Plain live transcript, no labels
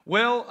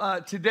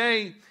Well,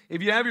 today,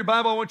 if you have your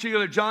Bible, I want you to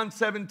go to John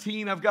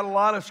 17. I've got a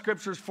lot of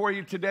scriptures for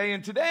you today.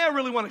 And today I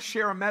really want to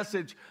share a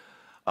message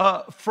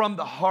from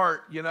the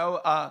heart.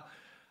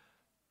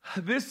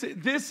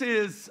 This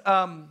is,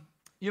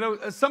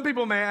 some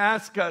people may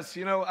ask us,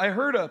 I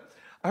heard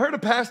a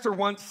pastor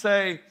once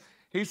say,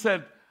 he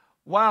said,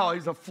 wow,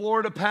 he's a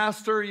Florida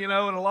pastor, and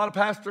a lot of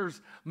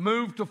pastors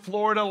move to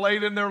Florida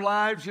late in their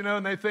lives,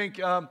 and they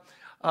think, I'm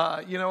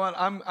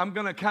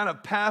going to kind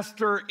of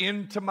pastor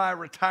into my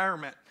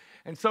retirement.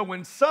 And so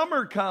when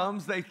summer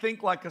comes, they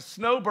think like a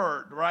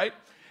snowbird, right?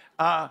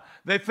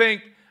 They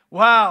think,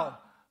 wow,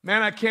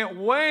 man, I can't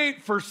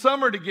wait for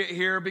summer to get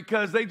here,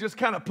 because they just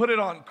kind of put it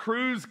on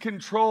cruise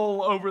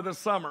control over the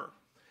summer.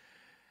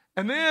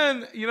 And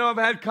then, I've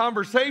had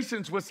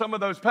conversations with some of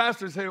those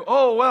pastors who,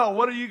 oh, well,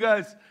 what are you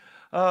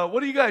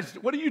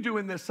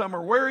doing this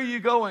summer? Where are you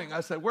going?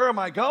 I said, where am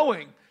I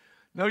going?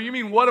 No, you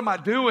mean, what am I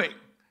doing?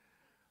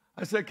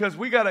 I said, because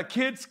we got a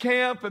kids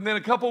camp, and then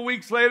a couple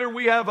weeks later,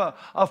 we have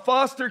a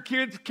foster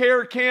kids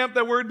care camp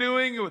that we're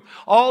doing with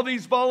all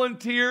these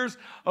volunteers,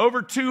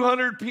 over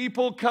 200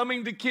 people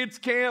coming to kids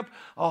camp,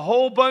 a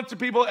whole bunch of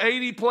people,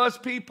 80 plus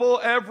people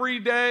every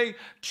day,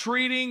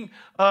 treating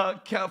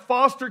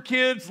foster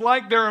kids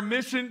like they're a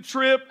mission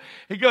trip.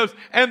 He goes,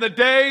 and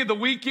the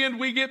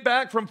weekend we get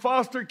back from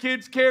foster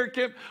kids care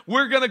camp,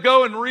 we're going to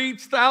go and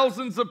reach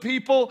thousands of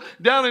people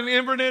down in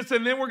Inverness,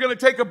 and then we're going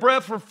to take a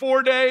breath for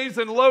 4 days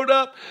and load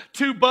up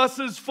 2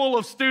 buses full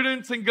of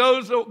students and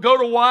go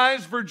to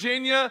Wise,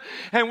 Virginia,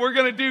 and we're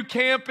going to do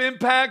Camp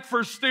Impact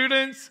for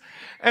students,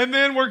 and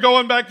then we're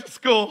going back to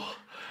school.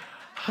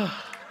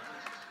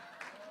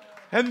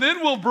 And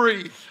then we'll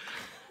breathe.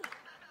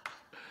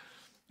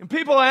 And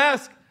people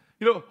ask,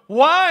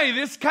 why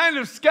this kind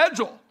of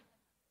schedule?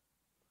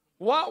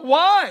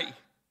 Why?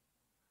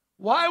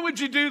 Why would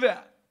you do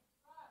that?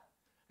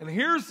 And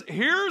here's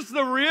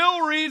the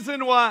real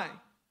reason why.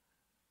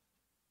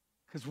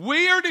 Because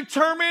we are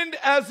determined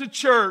as a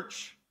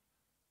church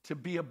to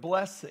be a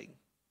blessing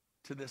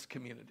to this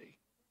community.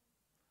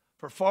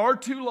 For far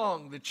too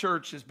long, the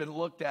church has been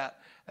looked at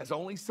as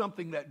only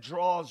something that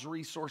draws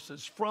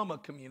resources from a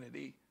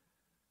community.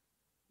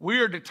 We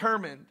are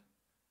determined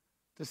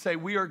to say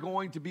we are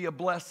going to be a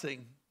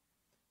blessing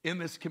in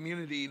this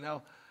community.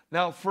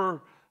 Now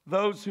for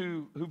those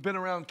who've been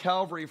around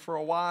Calvary for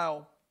a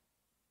while,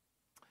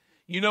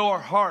 our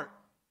heart.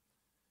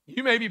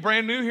 You may be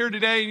brand new here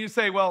today and you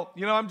say, well,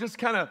 I'm just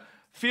kind of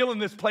feeling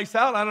this place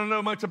out. I don't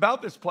know much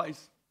about this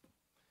place.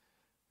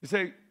 You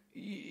say,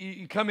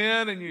 you come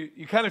in and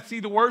you kind of see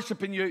the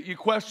worship and you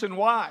question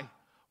why.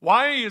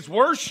 Why is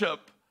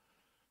worship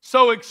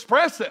so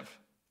expressive?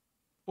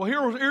 Well,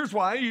 here's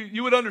why.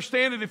 You would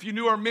understand it if you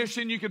knew our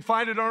mission. You could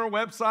find it on our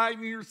website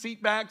and your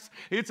seat backs.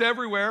 It's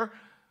everywhere.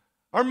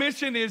 Our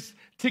mission is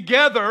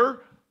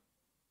together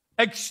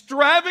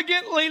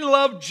extravagantly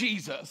love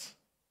Jesus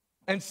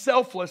and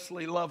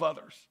selflessly love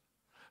others.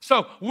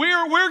 So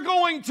we're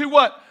going to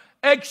what?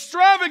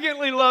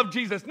 Extravagantly love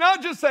Jesus.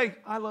 Not just say,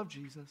 I love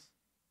Jesus.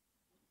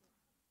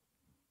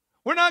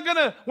 We're not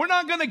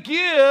gonna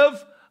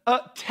give a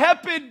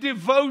tepid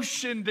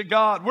devotion to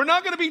God. We're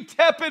not going to be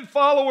tepid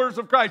followers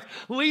of Christ.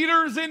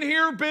 Leaders in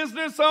here,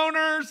 business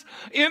owners,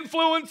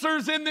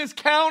 influencers in this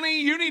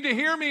county, you need to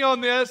hear me on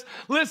this.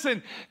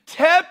 Listen,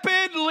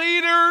 tepid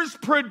leaders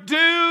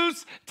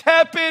produce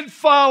tepid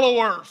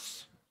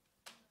followers.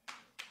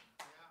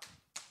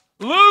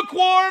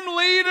 Lukewarm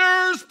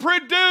leaders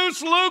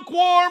produce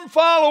lukewarm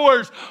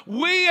followers.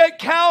 We at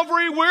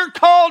Calvary, we're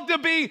called to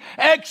be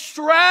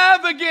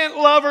extravagant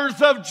lovers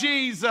of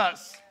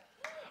Jesus.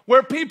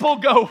 Where people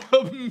go,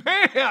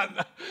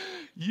 man,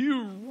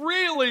 you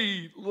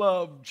really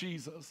love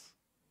Jesus.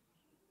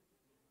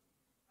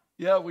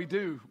 Yeah, we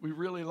do. We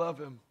really love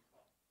him.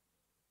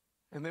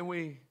 And then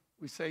we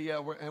say, yeah,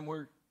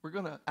 we're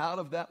going to, out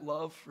of that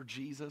love for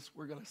Jesus,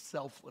 we're going to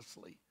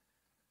selflessly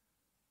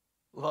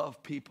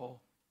love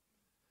people.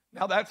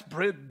 Now that's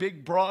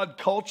big, broad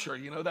culture.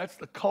 That's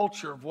the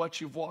culture of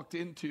what you've walked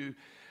into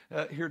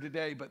here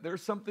today. But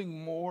there's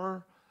something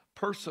more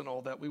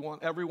personal that we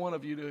want every one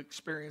of you to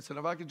experience. And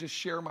if I could just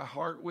share my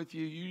heart with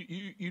you,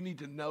 you need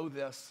to know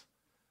this.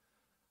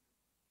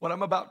 What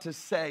I'm about to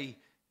say,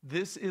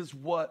 this is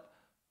what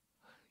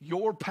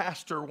your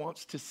pastor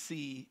wants to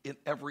see in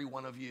every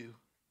one of you.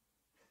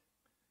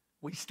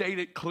 We state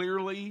it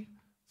clearly,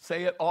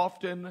 say it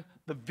often.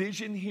 The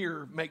vision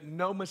here, make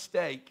no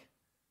mistake,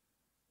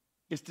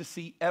 is to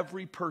see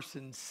every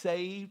person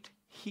saved,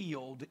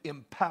 healed,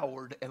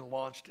 empowered, and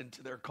launched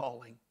into their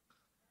calling.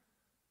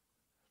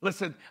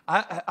 Listen,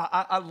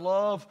 I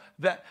love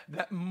that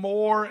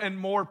more and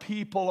more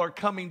people are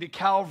coming to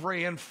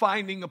Calvary and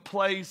finding a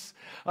place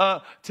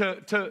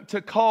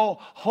to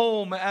call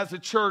home as a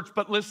church.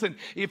 But listen,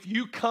 if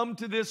you come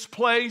to this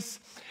place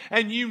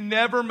and you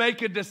never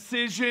make a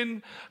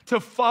decision to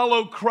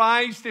follow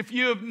Christ, if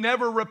you have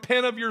never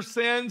repent of your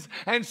sins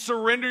and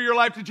surrender your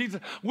life to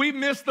Jesus, we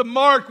missed the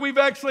mark. We've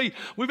actually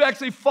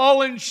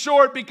fallen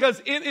short,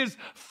 because it is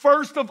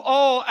first of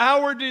all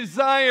our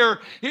desire.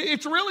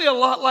 It's really a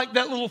lot like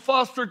that little little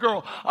foster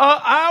girl.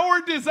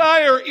 Our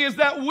desire is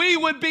that we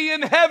would be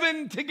in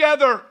heaven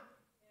together.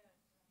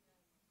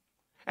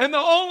 And the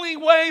only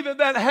way that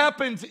that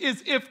happens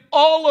is if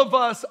all of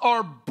us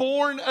are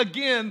born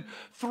again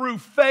through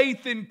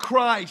faith in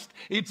Christ.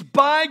 It's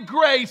by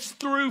grace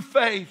through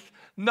faith,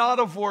 not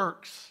of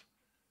works.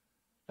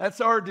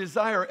 That's our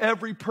desire.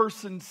 Every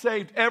person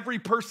saved, every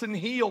person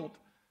healed.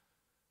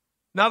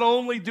 Not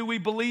only do we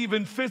believe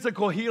in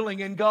physical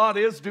healing, and God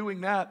is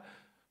doing that,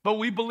 but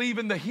we believe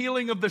in the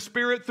healing of the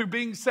Spirit through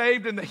being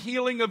saved and the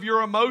healing of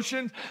your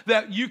emotions,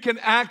 that you can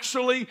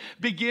actually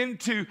begin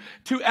to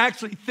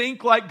actually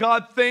think like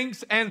God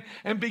thinks and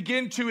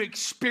begin to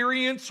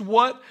experience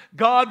what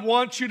God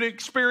wants you to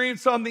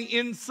experience on the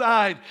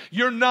inside.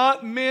 You're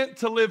not meant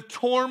to live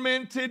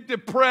tormented,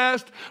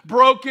 depressed,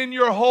 broken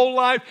your whole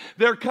life.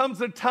 There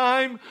comes a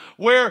time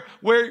where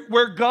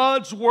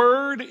God's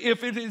word,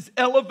 if it is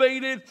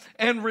elevated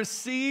and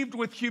received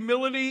with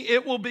humility,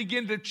 it will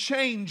begin to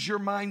change your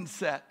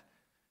mindset.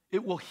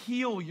 It will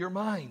heal your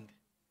mind.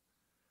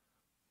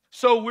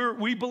 So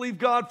we believe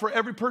God for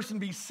every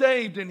person to be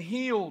saved and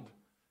healed,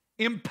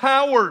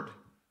 empowered.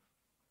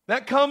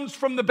 That comes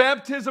from the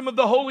baptism of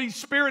the Holy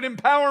Spirit.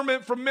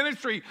 Empowerment from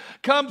ministry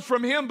comes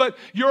from Him. But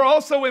you're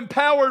also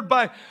empowered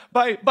by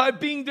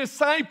being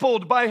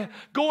discipled, by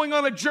going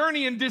on a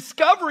journey and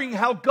discovering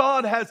how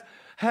God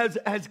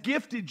has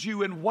gifted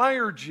you and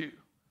wired you.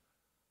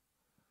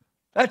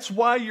 That's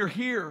why you're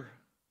here.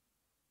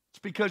 It's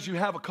because you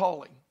have a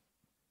calling.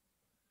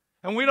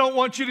 And we don't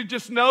want you to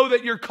just know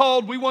that you're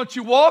called. We want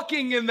you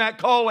walking in that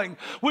calling.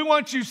 We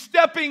want you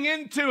stepping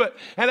into it.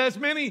 And as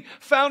many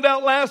found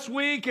out last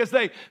week, as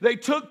they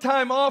took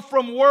time off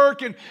from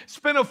work and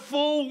spent a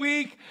full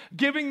week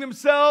giving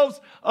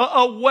themselves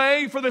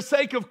away for the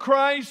sake of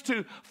Christ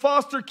to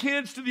foster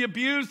kids to the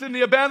abused and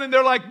the abandoned,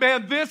 they're like,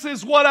 man, this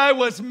is what I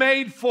was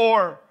made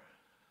for.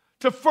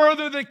 To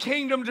further the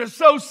kingdom, to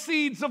sow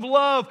seeds of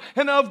love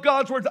and of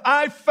God's words.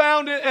 I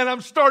found it and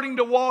I'm starting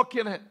to walk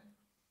in it.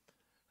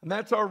 And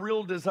that's our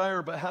real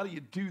desire, but how do you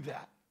do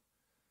that?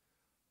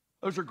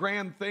 Those are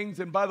grand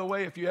things. And by the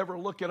way, if you ever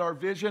look at our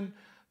vision,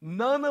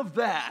 none of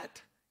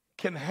that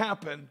can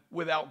happen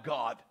without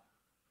God.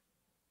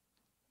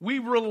 We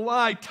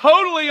rely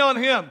totally on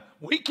Him.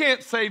 We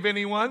can't save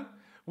anyone.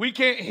 We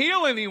can't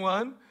heal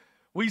anyone.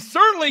 We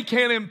certainly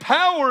can't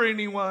empower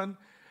anyone.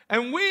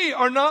 And we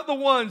are not the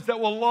ones that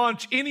will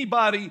launch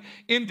anybody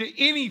into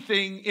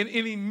anything in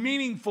any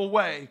meaningful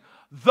way.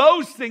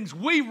 Those things,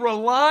 we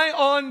rely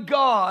on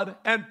God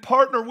and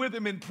partner with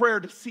Him in prayer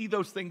to see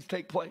those things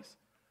take place.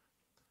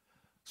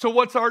 So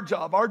what's our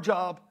job? Our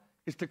job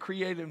is to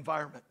create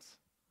environments.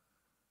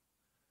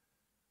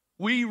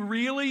 We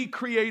really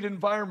create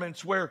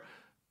environments where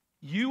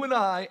you and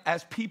I,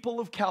 as people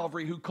of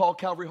Calvary who call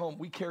Calvary home,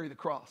 we carry the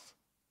cross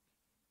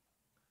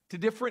to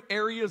different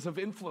areas of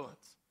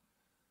influence.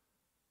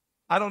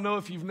 I don't know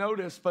if you've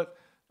noticed, but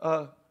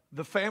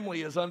the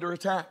family is under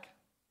attack.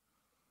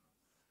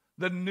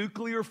 The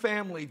nuclear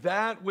family,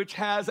 that which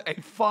has a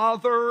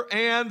father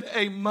and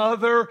a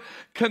mother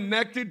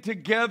connected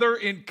together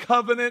in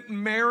covenant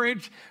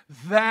marriage,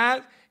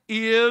 that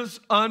is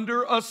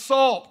under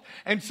assault.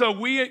 And so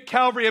we at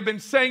Calvary have been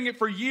saying it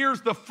for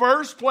years. The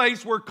first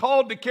place we're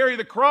called to carry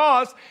the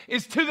cross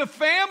is to the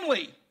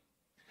family.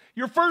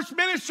 Your first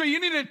ministry,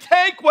 you need to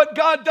take what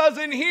God does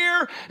in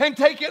here and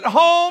take it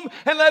home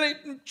and let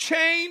it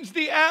change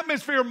the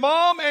atmosphere.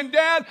 Mom and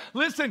dad,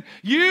 listen,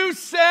 you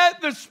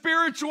set the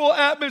spiritual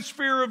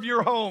atmosphere of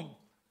your home.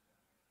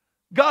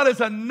 God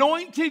has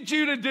anointed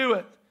you to do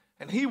it,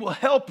 and He will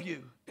help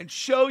you and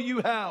show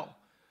you how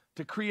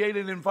to create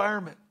an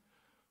environment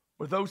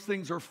where those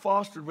things are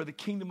fostered, where the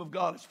kingdom of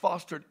God is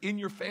fostered in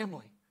your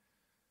family.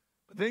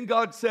 But then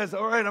God says,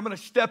 all right, I'm going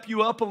to step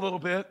you up a little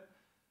bit.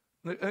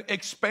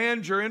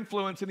 Expand your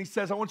influence, and He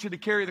says, I want you to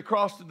carry the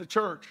cross to the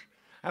church.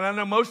 And I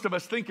know most of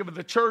us think of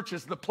the church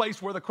as the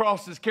place where the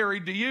cross is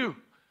carried to you,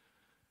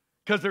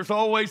 because there's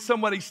always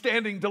somebody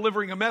standing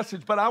delivering a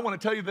message. But I want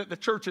to tell you that the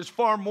church is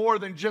far more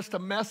than just a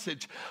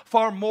message,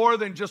 far more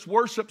than just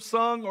worship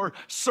sung or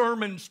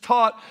sermons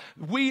taught.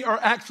 We are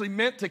actually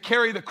meant to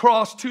carry the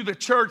cross to the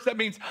church. That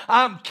means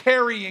I'm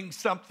carrying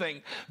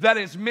something that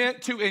is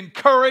meant to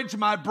encourage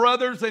my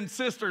brothers and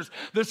sisters.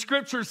 The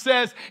scripture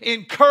says,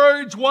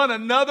 encourage one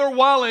another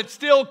while it's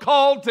still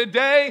called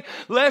today,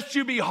 lest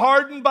you be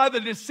hardened by the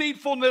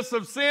deceitfulness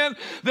of sin.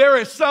 There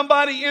is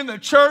somebody in the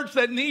church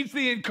that needs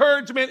the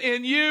encouragement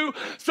in you,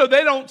 so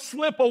they don't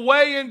slip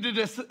away into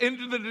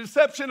the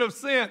deception of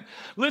sin.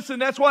 Listen,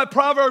 that's why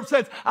Proverbs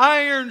says,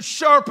 iron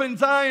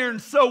sharpens iron,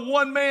 so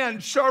one man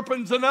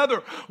sharpens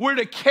another. We're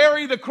to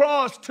carry the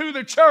cross to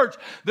the church.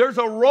 There's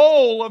a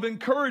role of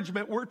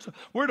encouragement.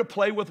 We're to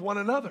play with one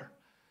another.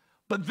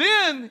 But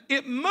then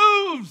it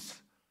moves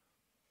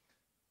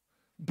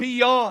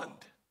beyond.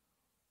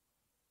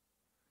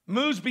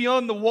 Moves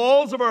beyond the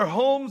walls of our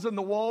homes and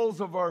the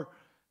walls of our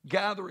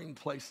gathering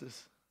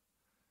places,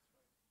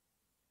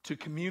 to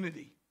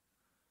community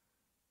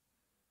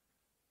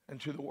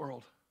and to the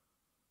world.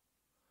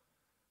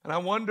 And I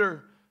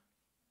wonder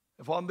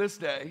if on this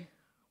day,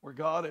 where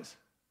God is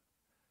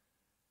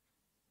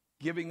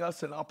giving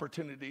us an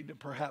opportunity to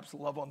perhaps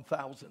love on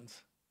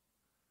thousands,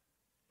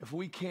 if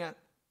we can't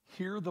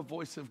hear the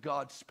voice of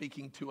God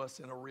speaking to us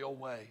in a real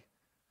way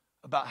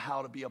about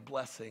how to be a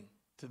blessing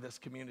to this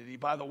community.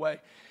 By the way,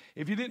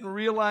 if you didn't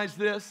realize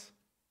this,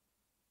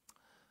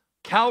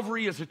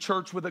 Calvary is a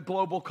church with a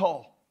global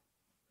call.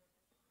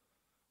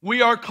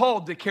 We are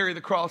called to carry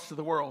the cross to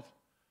the world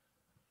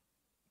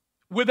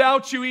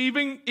without you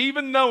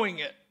even knowing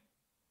it.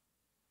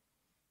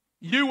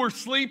 You were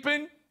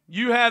sleeping,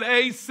 you had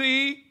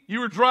AC, you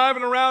were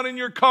driving around in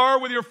your car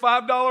with your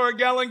 $5 a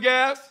gallon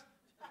gas.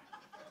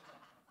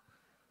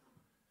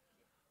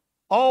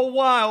 All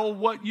while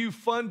what you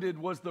funded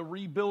was the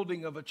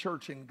rebuilding of a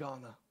church in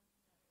Ghana.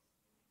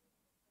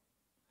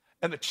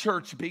 And the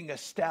church being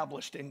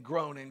established and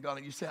grown in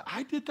Ghana. You say,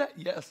 I did that?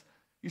 Yes.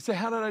 You say,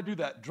 how did I do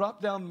that?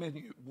 Drop down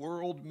menu,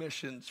 World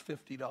Missions,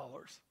 $50.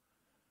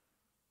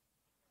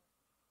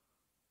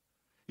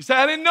 You say,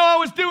 I didn't know I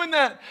was doing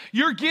that.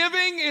 Your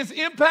giving is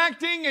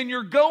impacting and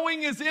your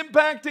going is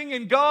impacting,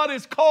 and God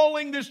is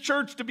calling this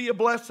church to be a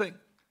blessing.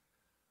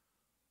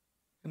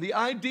 And the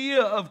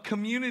idea of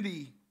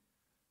community,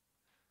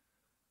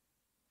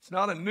 it's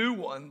not a new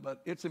one,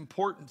 but its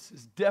importance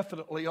is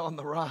definitely on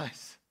the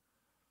rise.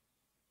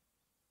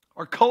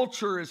 Our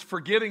culture is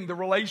forgetting the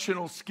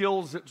relational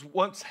skills that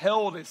once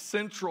held as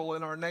central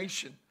in our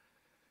nation.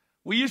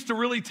 We used to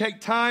really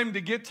take time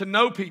to get to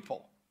know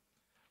people.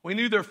 We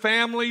knew their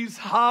families,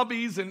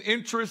 hobbies, and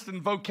interests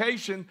and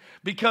vocation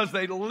because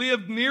they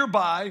lived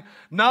nearby,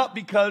 not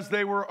because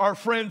they were our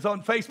friends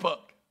on Facebook.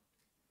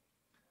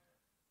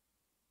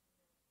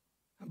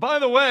 By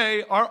the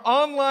way, our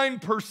online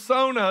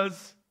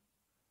personas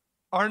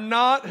are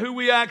not who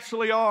we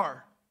actually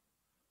are.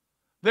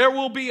 There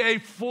will be a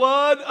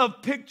flood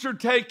of picture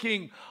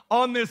taking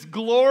on this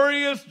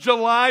glorious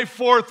July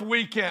 4th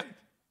weekend.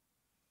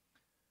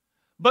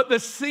 But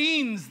the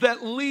scenes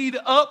that lead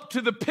up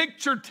to the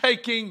picture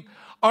taking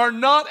are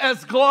not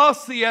as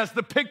glossy as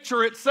the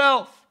picture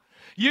itself.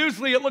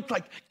 Usually it looks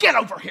like, get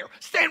over here,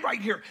 stand right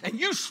here, and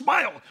you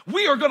smile.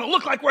 We are going to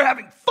look like we're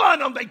having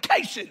fun on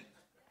vacation.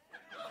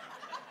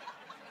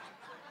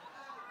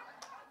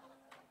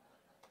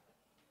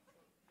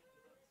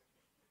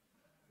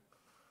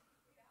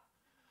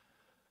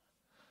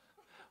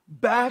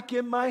 Back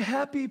in my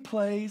happy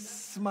place,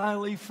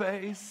 smiley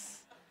face.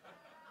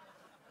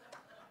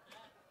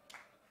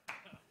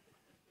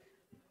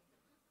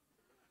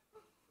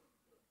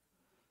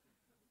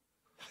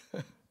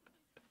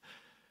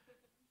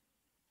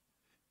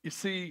 You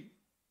see,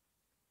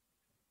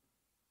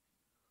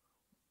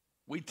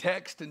 we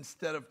text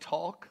instead of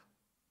talk.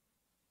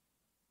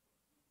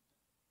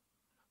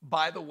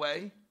 By the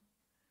way,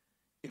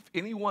 if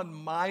anyone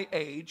my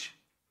age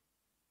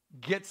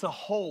gets a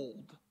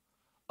hold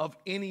of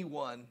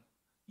anyone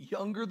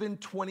younger than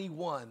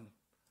 21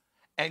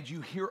 and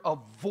you hear a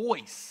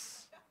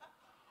voice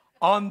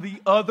on the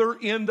other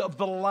end of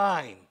the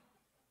line,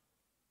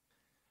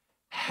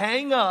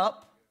 hang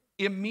up,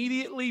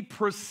 immediately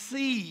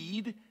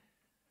proceed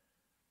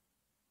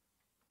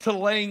to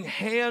laying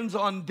hands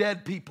on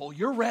dead people.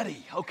 You're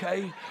ready,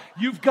 okay?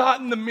 You've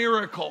gotten the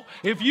miracle.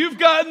 If you've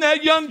gotten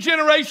that young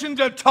generation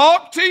to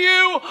talk to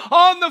you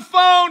on the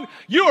phone,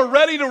 you are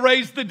ready to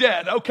raise the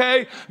dead,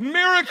 okay?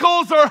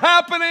 Miracles are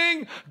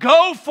happening.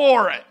 Go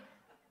for it.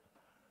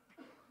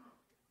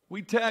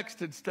 We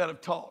text instead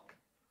of talk.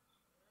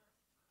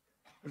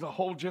 There's a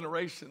whole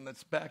generation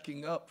that's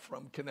backing up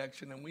from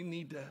connection, and we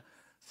need to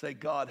say,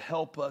 God,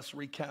 help us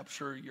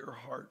recapture your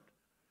heart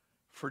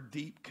for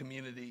deep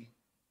community.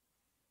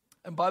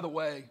 And by the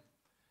way,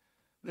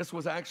 this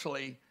was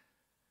actually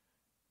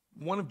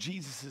one of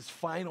Jesus'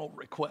 final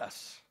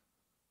requests.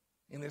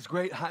 In his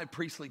great high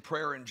priestly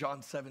prayer in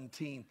John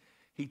 17,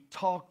 he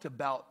talked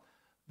about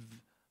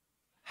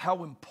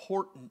how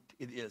important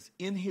it is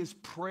in his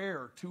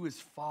prayer to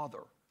his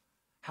Father,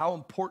 how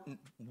important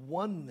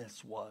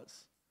oneness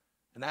was,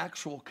 an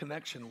actual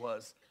connection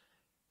was.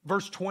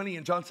 Verse 20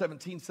 in John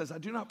 17 says, I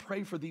do not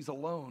pray for these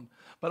alone,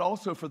 but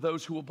also for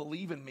those who will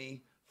believe in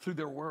me through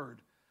their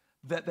word,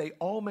 that they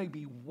all may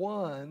be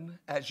one,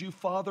 as you,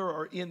 Father,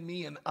 are in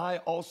me and I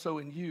also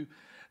in you,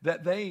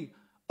 that they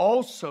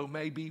also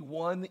may be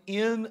one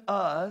in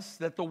us,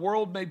 that the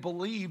world may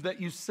believe that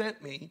you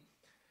sent me.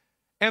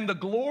 And the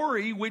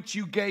glory which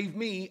you gave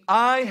me,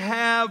 I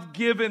have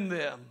given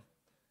them,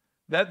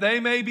 that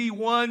they may be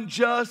one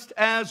just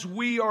as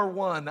we are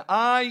one.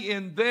 I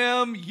in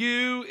them,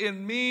 you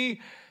in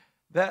me,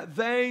 that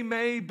they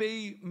may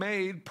be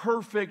made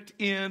perfect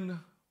in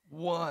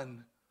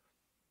one.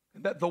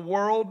 And that the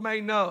world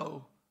may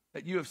know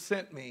that you have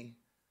sent me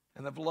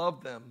and have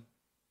loved them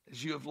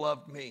as you have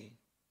loved me.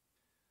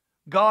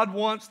 God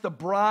wants the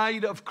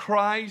bride of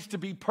Christ to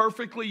be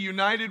perfectly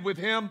united with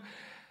him,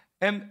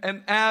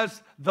 and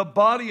as the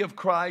body of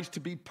Christ to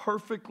be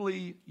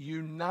perfectly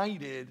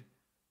united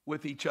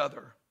with each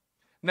other.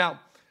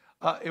 Now,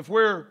 if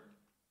we're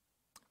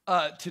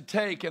to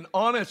take an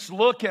honest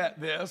look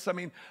at this, I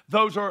mean,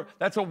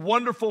 that's a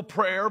wonderful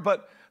prayer,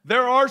 but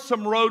there are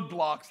some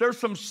roadblocks. There's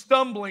some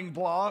stumbling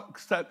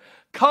blocks that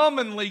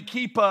commonly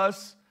keep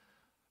us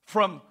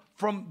from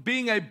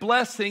being a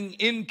blessing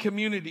in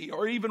community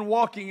or even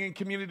walking in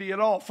community at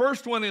all.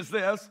 First one is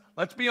this.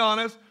 Let's be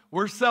honest.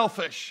 We're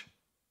selfish.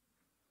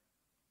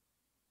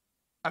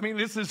 I mean,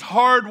 this is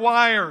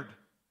hardwired.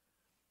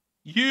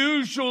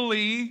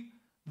 Usually,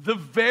 the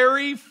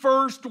very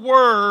first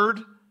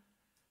word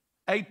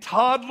a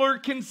toddler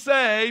can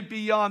say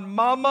beyond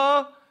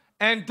mama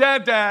and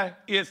dada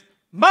is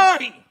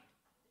mine.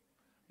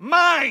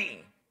 Mine.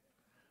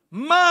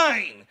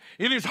 Mine.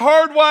 It is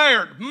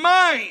hardwired.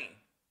 Mine.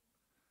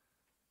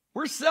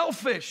 We're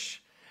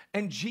selfish.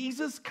 And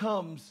Jesus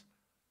comes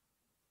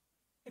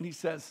and he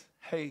says,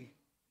 hey,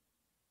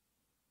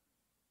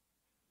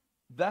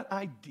 that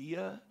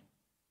idea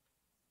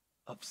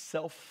of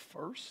self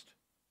first,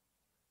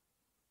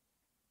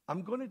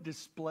 I'm going to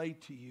display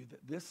to you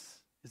that this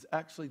is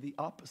actually the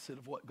opposite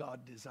of what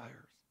God desires.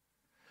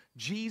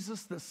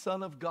 Jesus, the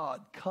Son of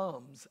God,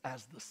 comes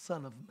as the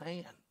Son of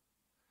Man.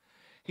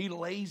 He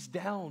lays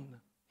down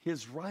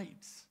his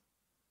rights.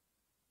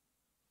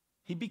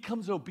 He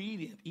becomes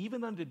obedient,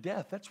 even unto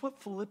death. That's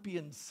what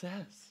Philippians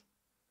says.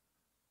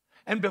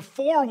 And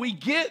before we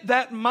get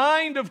that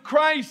mind of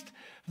Christ,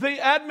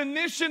 the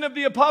admonition of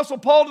the Apostle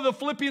Paul to the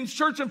Philippians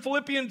church in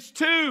Philippians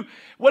 2,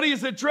 what he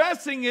is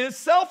addressing is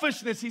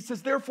selfishness. He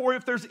says, therefore,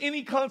 if there's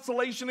any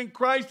consolation in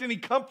Christ, any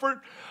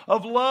comfort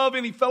of love,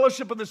 any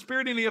fellowship of the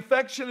Spirit, any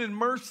affection and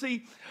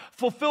mercy,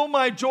 fulfill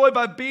my joy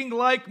by being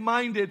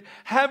like-minded,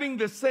 having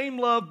the same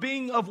love,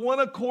 being of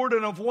one accord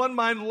and of one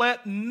mind.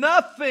 Let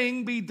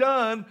nothing be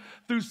done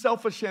through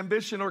selfish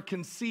ambition or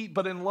conceit,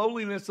 but in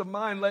lowliness of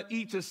mind, let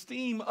each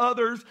esteem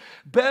others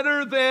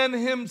better than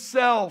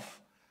himself.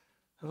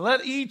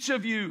 Let each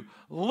of you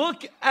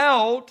look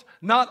out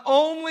not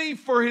only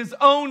for his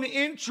own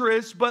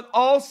interests, but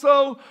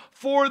also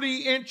for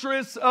the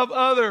interests of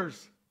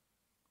others.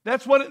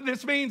 That's what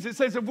this means. It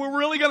says if we're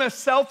really going to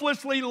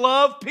selflessly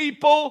love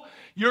people,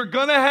 you're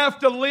going to have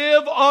to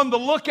live on the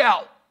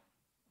lookout.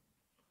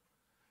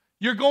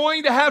 You're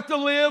going to have to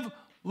live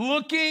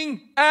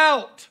looking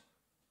out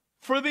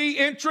for the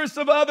interests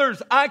of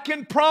others. I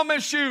can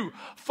promise you,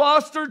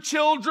 foster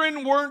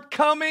children weren't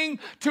coming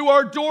to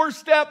our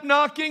doorstep,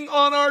 knocking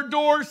on our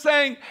door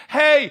saying,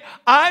 hey,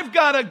 I've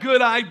got a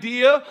good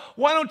idea.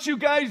 Why don't you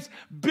guys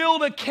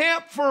build a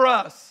camp for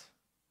us?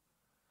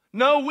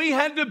 No, we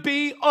had to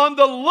be on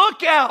the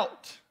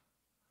lookout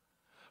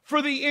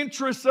for the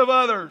interests of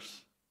others.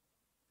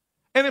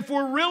 And if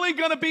we're really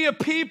going to be a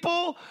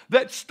people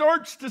that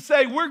starts to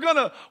say we're going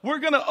to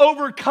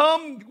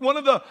overcome one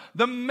of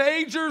the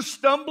major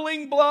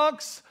stumbling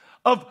blocks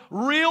of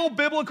real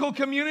biblical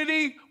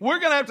community, we're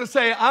going to have to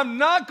say, I'm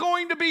not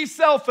going to be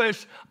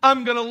selfish.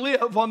 I'm going to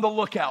live on the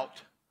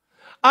lookout.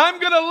 I'm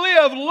going to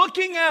live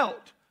looking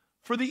out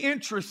for the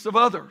interests of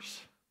others.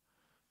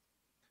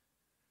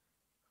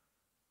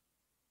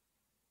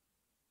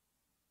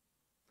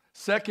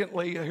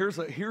 Secondly,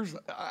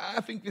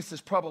 I think this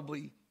is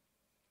probably,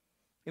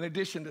 in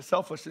addition to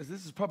selfishness,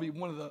 this is probably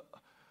one of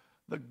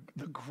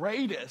the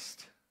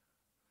greatest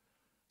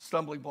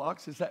stumbling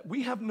blocks, is that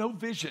we have no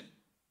vision.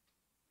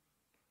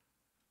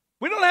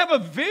 We don't have a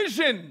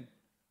vision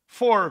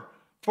for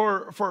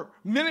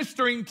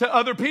ministering to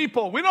other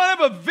people. We don't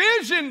have a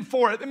vision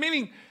for it.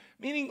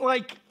 Meaning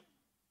like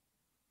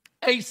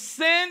a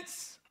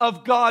sense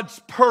of God's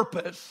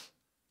purpose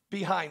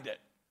behind it.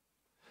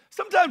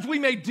 Sometimes we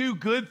may do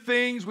good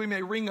things. We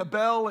may ring a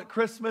bell at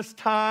Christmas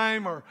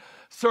time or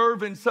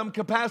serve in some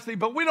capacity,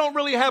 but we don't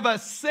really have a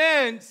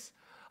sense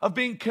of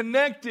being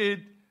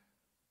connected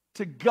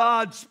to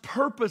God's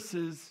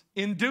purposes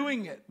in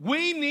doing it.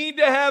 We need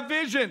to have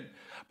vision.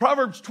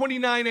 Proverbs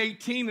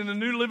 29:18 in the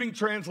New Living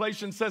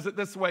Translation says it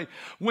this way: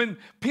 when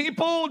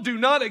people do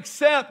not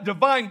accept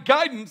divine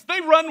guidance, they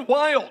run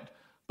wild.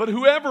 But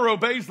whoever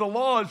obeys the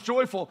law is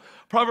joyful.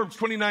 Proverbs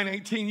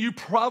 29:18, you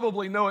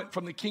probably know it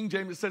from the King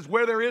James. It says,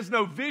 where there is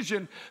no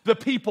vision, the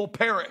people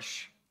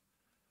perish.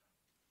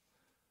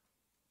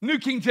 New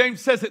King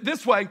James says it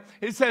this way.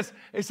 It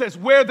says,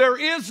 where there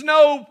is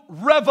no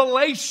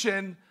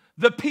revelation,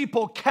 the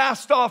people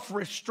cast off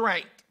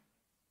restraint.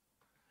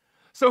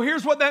 So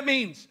here's what that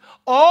means.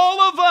 All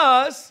of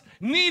us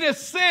need a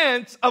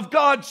sense of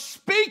God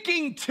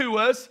speaking to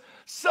us,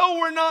 so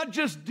we're not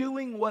just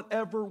doing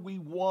whatever we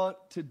want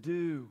to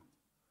do.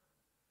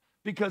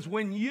 Because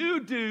when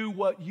you do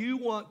what you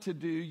want to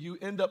do, you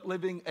end up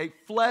living a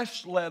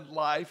flesh-led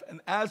life.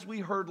 And as we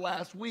heard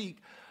last week,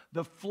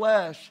 the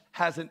flesh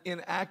has an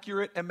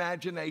inaccurate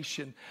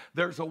imagination.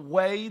 There's a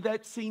way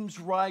that seems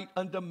right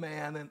unto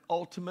man, and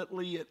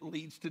ultimately it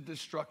leads to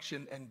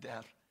destruction and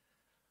death.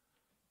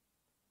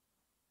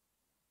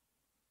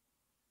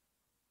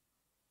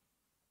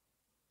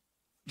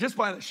 Just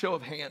by the show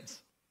of hands,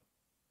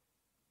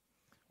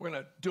 we're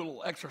going to do a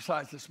little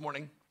exercise this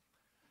morning.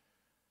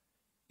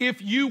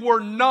 If you were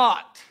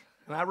not,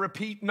 and I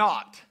repeat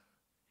not,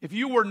 if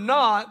you were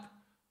not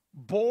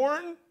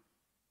born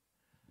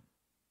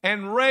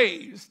and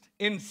raised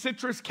in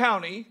Citrus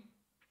County,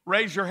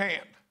 raise your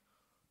hand.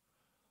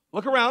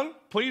 Look around.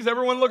 Please,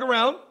 everyone look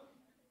around.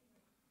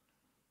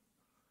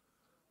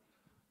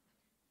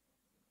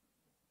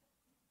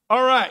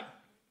 All right.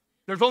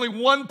 There's only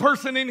one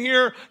person in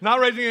here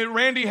not raising it.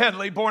 Randy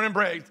Headley, born and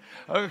raised.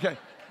 Okay.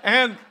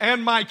 And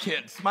my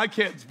kids,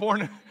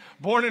 born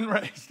and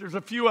raised. There's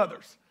a few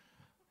others.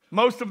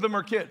 Most of them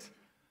are kids.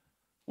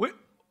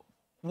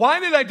 Why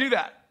did I do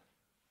that?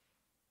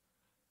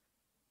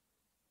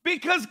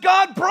 Because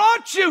God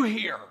brought you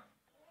here.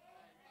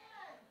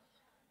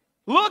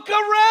 Look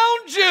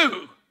around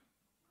you.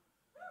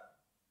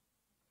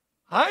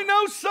 I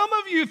know some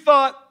of you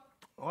thought,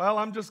 well,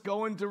 I'm just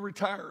going to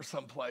retire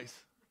someplace.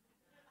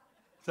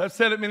 So I've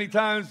said it many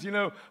times,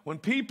 when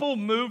people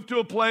move to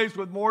a place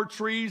with more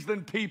trees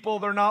than people,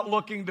 they're not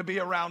looking to be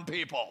around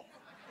people.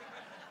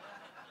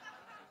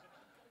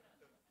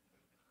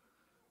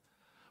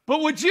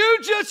 But would you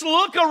just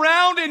look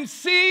around and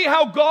see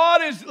how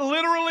God is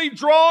literally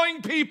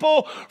drawing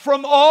people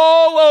from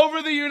all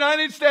over the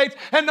United States,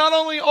 and not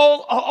only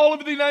all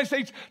over the United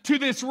States to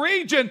this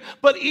region,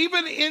 but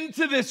even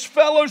into this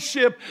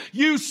fellowship.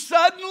 You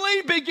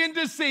suddenly begin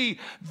to see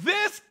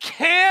this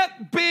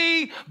can't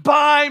be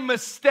by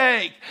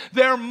mistake.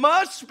 There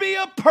must be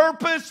a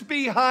purpose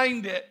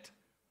behind it.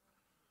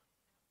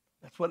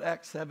 That's what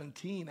Acts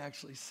 17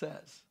 actually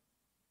says.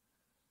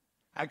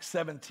 Acts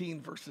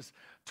 17 verses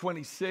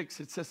 26,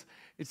 it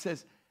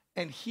says,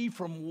 and he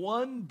from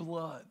one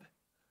blood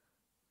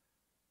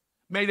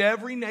made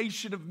every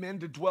nation of men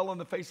to dwell on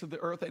the face of the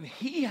earth, and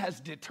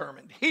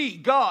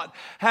God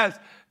has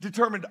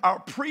determined our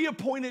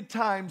pre-appointed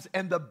times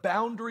and the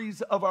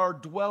boundaries of our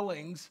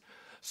dwellings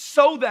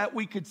so that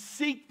we could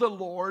seek the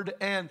Lord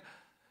and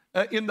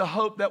in the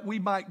hope that we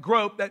might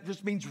grope. That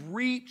just means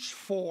reach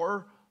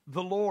for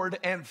the Lord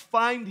and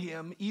find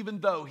him, even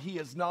though he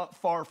is not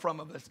far from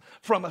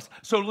us.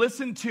 So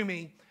listen to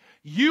me.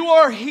 You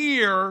are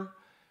here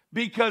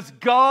because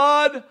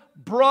God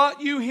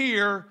brought you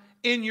here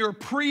in your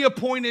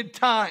pre-appointed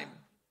time.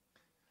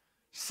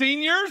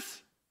 Seniors,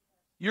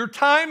 your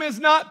time is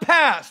not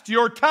past.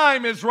 Your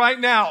time is right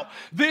now.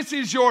 This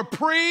is your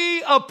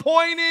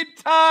pre-appointed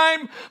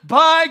time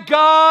by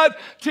God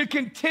to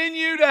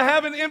continue to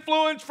have an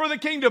influence for the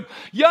kingdom.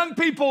 Young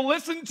people,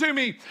 listen to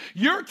me.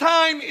 Your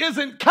time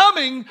isn't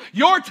coming.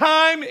 Your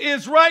time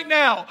is right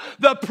now.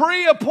 The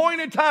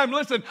pre-appointed time.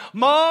 Listen,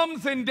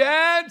 moms and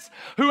dads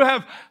who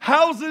have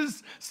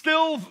houses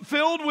still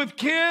filled with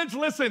kids,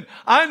 listen,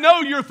 I know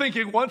you're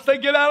thinking, once they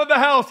get out of the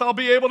house, I'll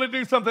be able to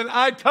do something.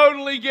 I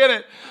totally get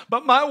it.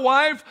 But my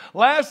wife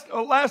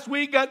last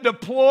week got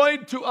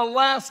deployed to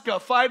Alaska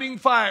fighting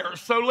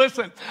fires. So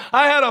listen,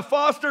 I had a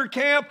foster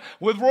camp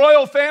with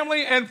royal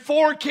family and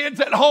 4 kids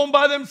at home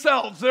by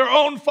themselves, their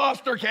own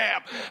foster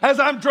camp, as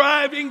I'm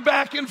driving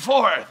back and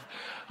forth.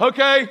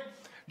 Okay?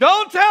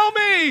 Don't tell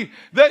me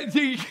that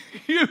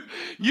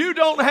you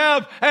don't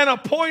have an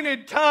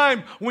appointed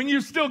time when you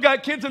still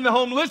got kids in the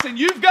home. Listen,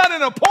 you've got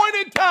an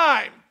appointed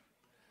time.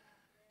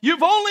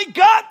 You've only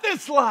got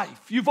this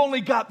life. You've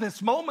only got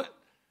this moment.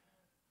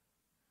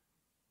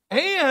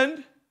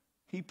 And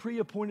he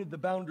pre-appointed the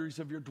boundaries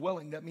of your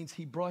dwelling. That means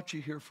he brought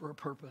you here for a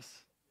purpose.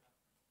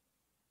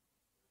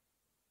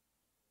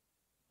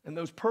 And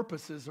those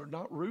purposes are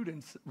not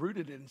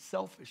rooted in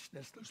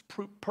selfishness. Those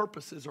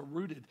purposes are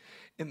rooted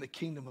in the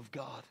kingdom of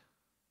God.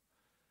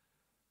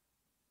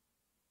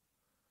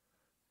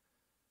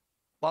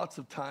 Lots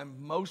of time,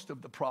 most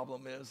of the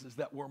problem is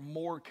that we're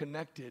more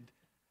connected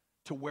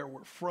to where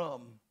we're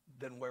from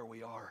than where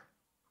we are.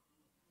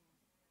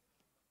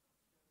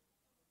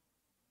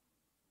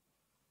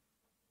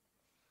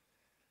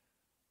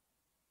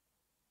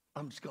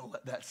 I'm just going to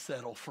let that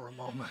settle for a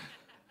moment.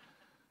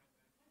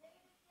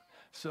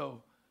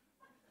 So,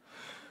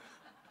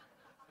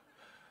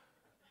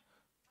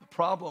 the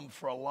problem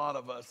for a lot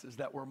of us is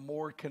that we're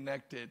more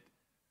connected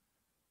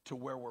to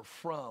where we're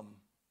from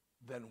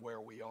than where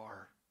we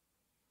are.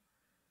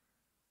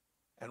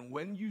 And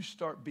when you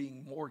start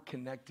being more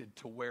connected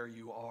to where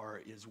you are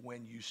is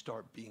when you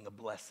start being a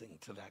blessing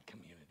to that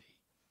community.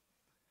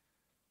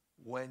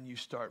 When you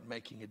start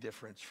making a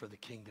difference for the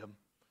kingdom.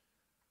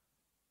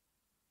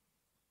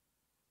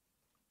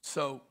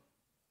 So,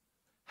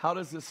 how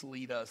does this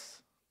lead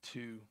us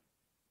to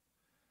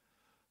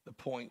the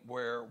point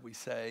where we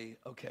say,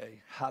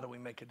 okay, how do we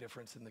make a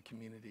difference in the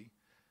community?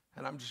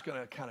 And I'm just going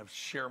to kind of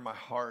share my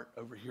heart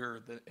over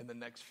here in the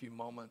next few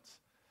moments.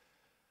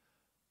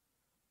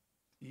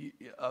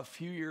 A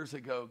few years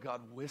ago,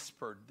 God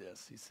whispered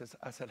this.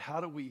 I said,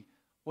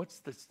 what's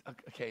this?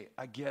 Okay,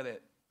 I get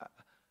it.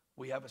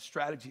 We have a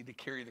strategy to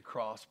carry the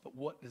cross, but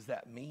what does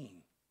that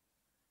mean?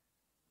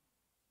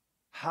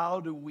 How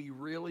do we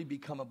really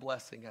become a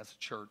blessing as a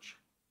church?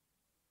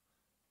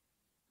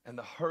 And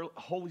the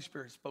Holy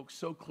Spirit spoke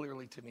so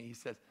clearly to me. He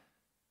said,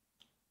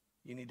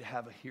 you need to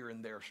have a here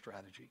and there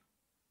strategy.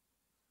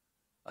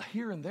 A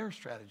here and there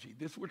strategy.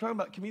 We're talking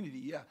about community,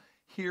 yeah,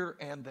 here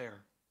and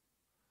there.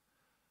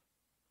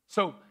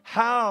 So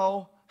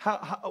what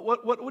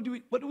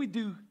do we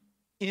do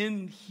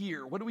in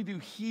here? What do we do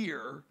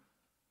here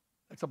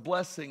that's a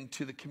blessing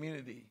to the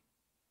community?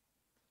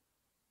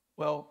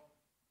 Well,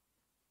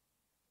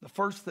 the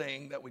first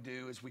thing that we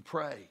do is we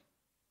pray.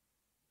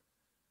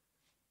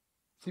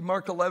 See,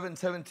 Mark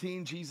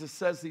 11:17, Jesus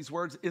says these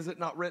words, "Is it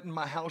not written,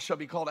 my house shall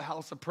be called a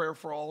house of prayer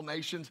for all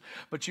nations,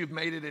 but you've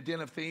made it a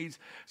den of thieves?"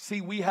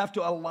 See, we have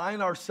to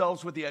align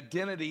ourselves with the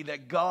identity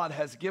that God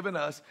has given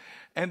us,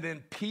 and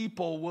then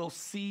people will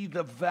see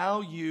the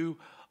value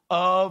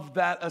of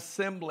that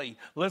assembly.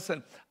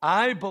 Listen,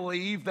 I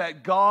believe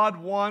that God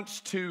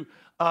wants to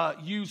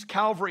use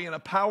Calvary in a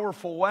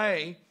powerful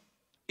way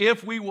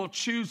if we will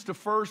choose to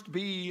first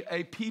be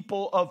a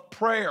people of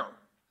prayer.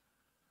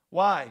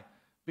 Why?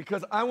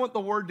 Because I want the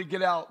word to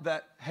get out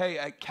that, hey,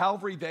 at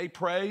Calvary they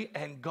pray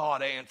and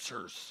God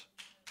answers.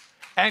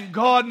 And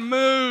God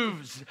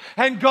moves.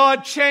 And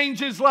God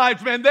changes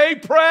lives. Man, they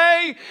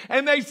pray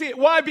and they see it.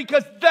 Why?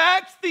 Because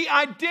that's the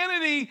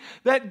identity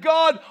that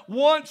God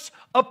wants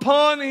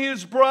upon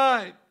his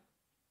bride.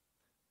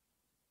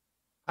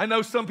 I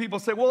know some people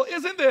say, well,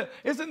 isn't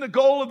the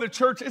goal of the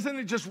church, isn't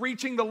it just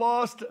reaching the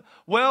lost?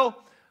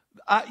 Well,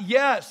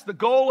 yes, the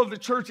goal of the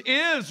church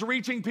is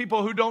reaching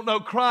people who don't know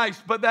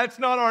Christ, but that's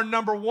not our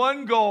number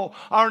one goal.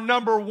 Our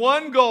number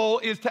one goal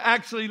is to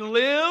actually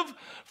live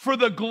for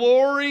the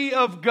glory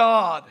of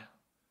God.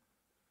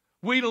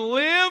 We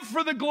live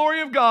for the glory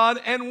of God,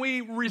 and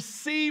we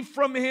receive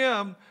from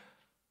him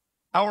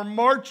our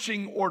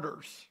marching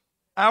orders,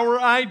 our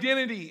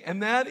identity,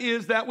 and that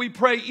is that we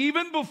pray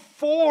even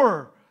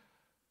before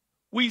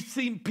we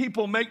see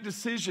people make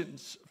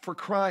decisions for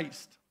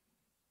Christ.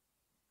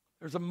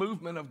 There's a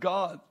movement of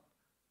God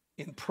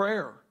in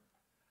prayer.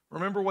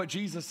 Remember what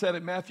Jesus said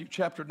in Matthew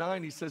chapter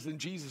 9. He says, "And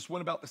Jesus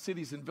went about the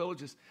cities and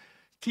villages,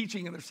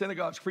 teaching in their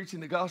synagogues,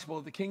 preaching the gospel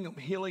of the kingdom,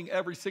 healing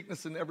every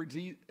sickness and every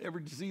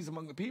disease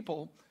among the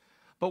people.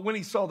 But when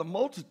he saw the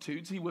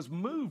multitudes, he was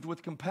moved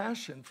with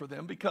compassion for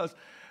them because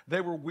they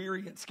were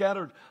weary and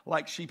scattered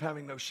like sheep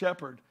having no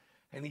shepherd.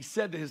 And he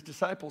said to his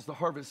disciples, the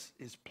harvest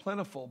is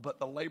plentiful, but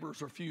the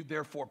laborers are few.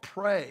 Therefore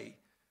pray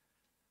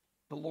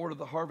the Lord of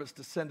the harvest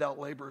to send out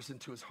laborers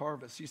into his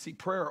harvest." You see,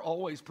 prayer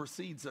always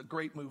precedes a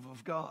great move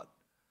of God.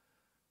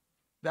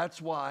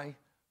 That's why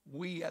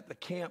we at the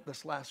camp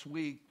this last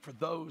week, for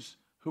those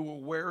who were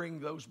wearing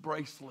those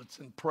bracelets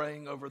and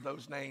praying over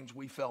those names,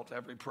 we felt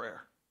every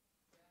prayer.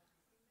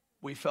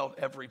 We felt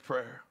every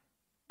prayer,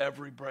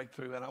 every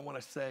breakthrough. And I want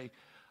to say,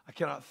 I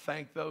cannot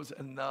thank those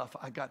enough.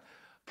 I got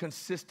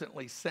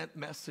consistently sent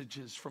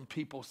messages from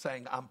people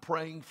saying, "I'm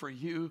praying for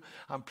you.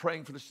 I'm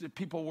praying for this."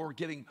 People were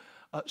getting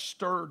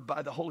stirred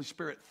by the Holy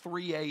Spirit.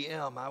 3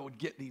 a.m. I would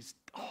get these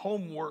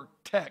homework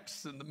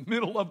texts in the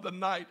middle of the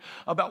night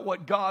about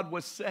what God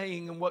was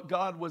saying and what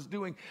God was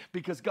doing,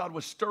 because God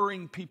was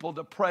stirring people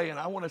to pray. And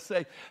I want to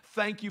say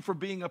thank you for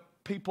being a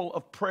people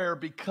of prayer.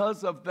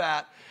 Because of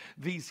that,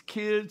 these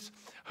kids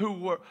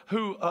who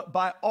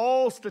by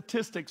all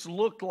statistics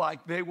look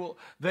like they will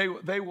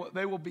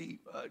be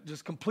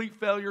just complete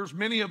failures,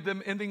 many of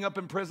them ending up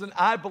in prison.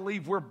 I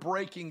believe we're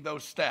breaking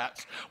those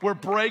stats. We're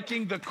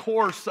breaking the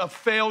course of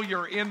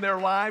failure in their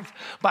lives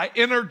by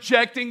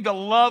interjecting the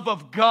love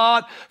of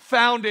God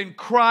found in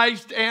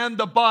Christ and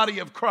the body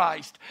of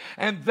Christ.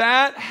 And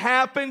that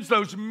happens,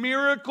 those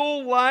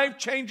miracle,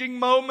 life-changing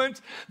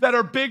moments that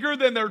are bigger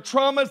than their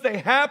traumas, they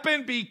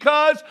happen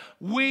because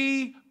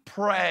we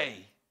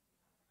pray.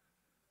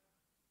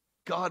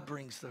 God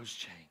brings those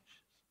changes.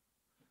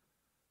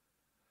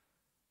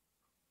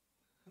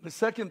 The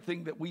second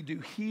thing that we do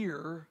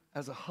here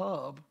as a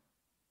hub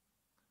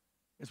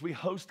is we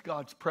host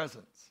God's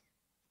presence.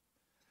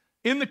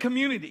 In the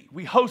community,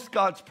 we host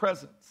God's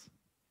presence.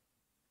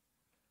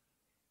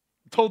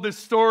 I told this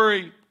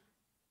story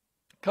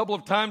a couple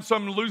of times, so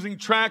I'm losing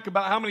track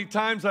about how many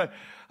times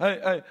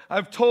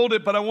I've told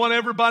it, but I want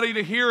everybody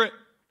to hear it.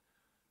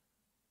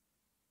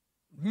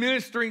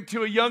 Ministering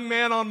to a young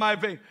man on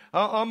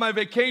my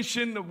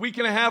vacation a week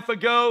and a half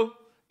ago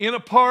in a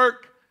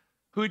park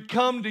who had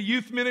come to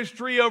youth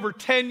ministry over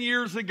 10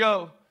 years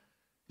ago.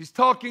 He's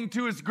talking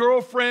to his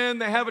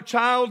girlfriend. They have a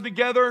child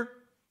together.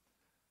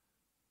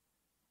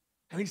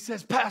 And he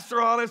says,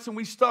 "Pastor Otis," and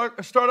we start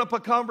up a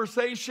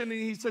conversation, and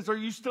he says, "Are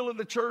you still at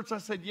the church?" I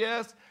said,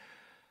 "Yes."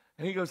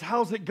 And he goes,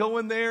 "How's it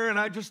going there?" And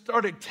I just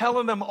started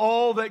telling him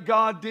all that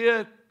God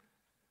did.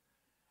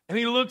 And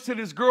he looks at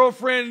his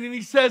girlfriend and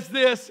he says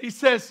this. He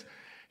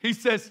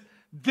says,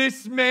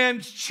 "This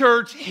man's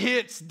church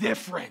hits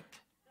different."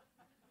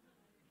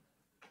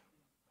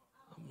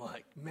 I'm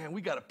like, man,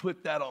 we got to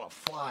put that on a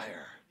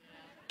flyer.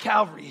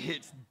 Calvary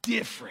hits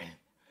different.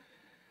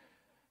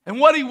 And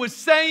what he was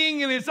saying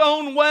in his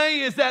own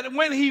way is that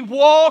when he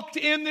walked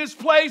in this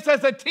place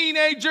as a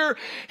teenager,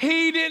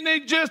 he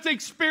didn't just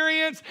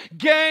experience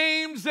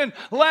games and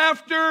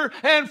laughter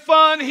and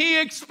fun. He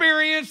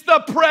experienced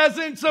the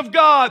presence of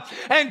God.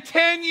 And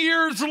 10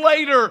 years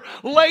later,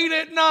 late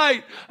at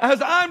night,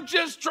 as I'm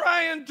just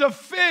trying to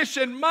fish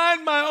and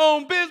mind my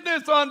own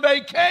business on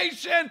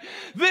vacation,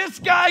 this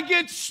guy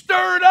gets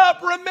stirred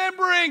up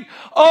remembering,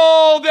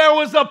 oh, there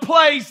was a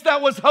place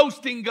that was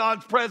hosting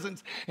God's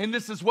presence. And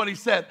this is what he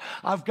said: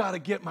 "I've got to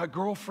get my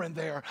girlfriend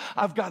there.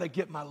 I've got to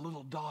get my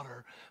little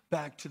daughter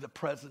back to the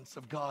presence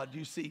of God."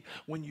 You see,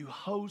 when you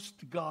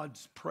host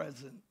God's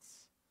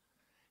presence,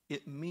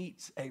 it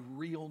meets a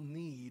real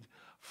need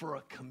for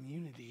a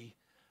community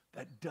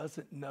that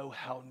doesn't know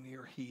how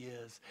near he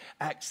is.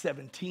 Acts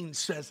 17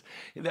 says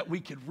that we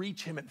could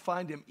reach him and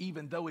find him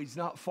even though he's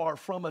not far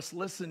from us.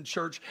 Listen,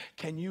 church,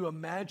 can you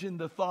imagine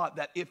the thought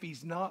that if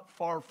he's not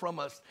far from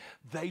us,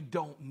 they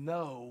don't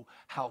know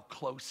how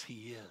close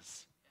he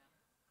is?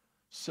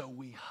 So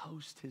we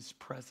host his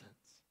presence.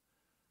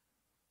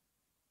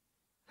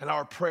 And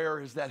our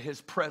prayer is that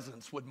his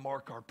presence would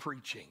mark our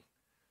preaching.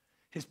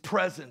 His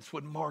presence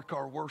would mark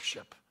our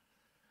worship.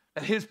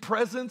 That his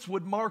presence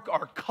would mark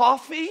our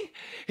coffee.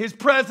 His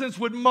presence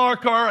would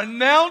mark our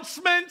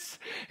announcements.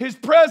 His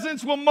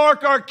presence will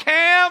mark our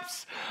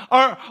camps,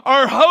 our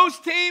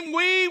host team.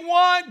 We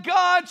want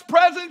God's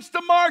presence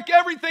to mark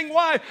everything.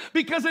 Why?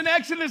 Because in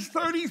Exodus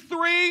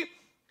 33,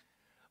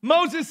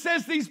 Moses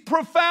says these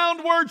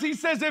profound words. He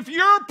says, if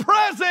your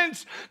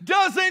presence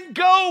doesn't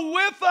go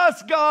with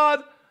us,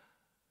 God,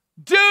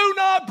 do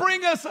not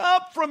bring us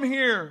up from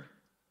here.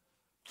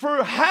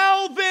 For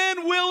how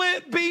then will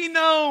it be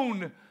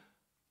known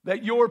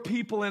that your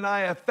people and I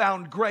have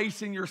found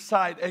grace in your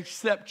sight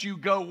except you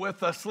go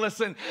with us?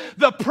 Listen,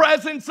 the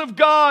presence of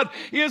God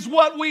is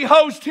what we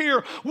host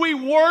here. We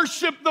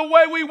worship the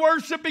way we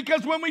worship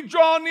because when we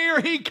draw near,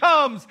 he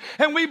comes.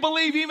 And we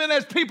believe even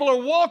as people are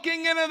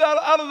walking in and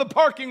out of the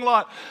parking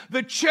lot,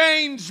 the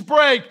chains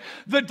break,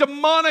 the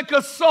demonic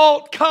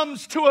assault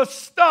comes to a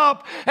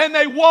stop, and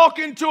they walk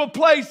into a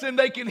place and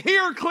they can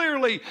hear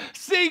clearly,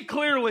 see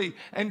clearly,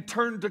 and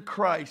turn to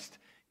Christ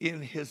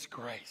in his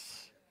grace.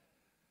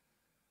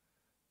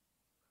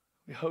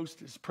 We host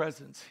his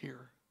presence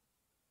here.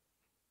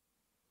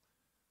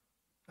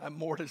 I have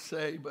more to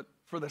say, but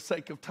for the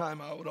sake of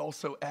time, I would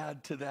also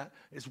add to that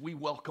is we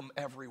welcome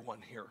everyone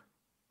here.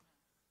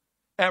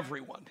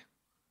 Everyone.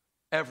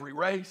 Every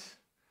race,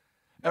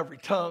 every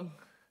tongue,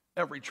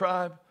 every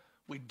tribe.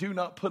 We do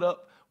not put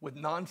up with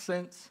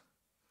nonsense.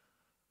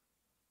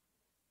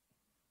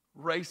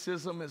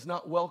 Racism is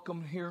not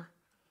welcome here.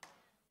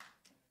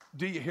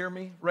 Do you hear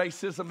me?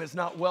 Racism is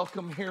not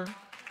welcome here.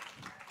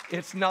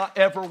 It's not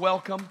ever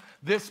welcome.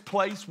 This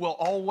place will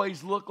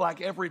always look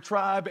like every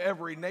tribe,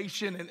 every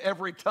nation, and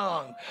every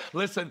tongue.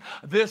 Listen,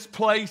 this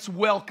place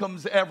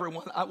welcomes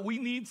everyone. We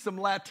need some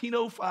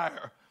Latino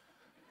fire.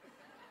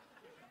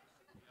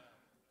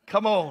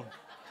 Come on.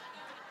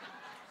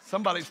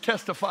 Somebody's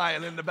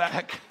testifying in the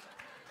back.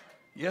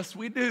 Yes,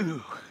 we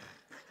do.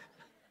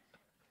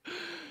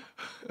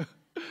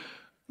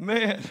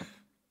 Man.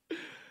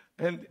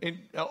 And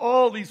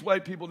all these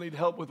white people need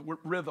help with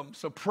rhythm,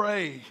 so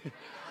pray.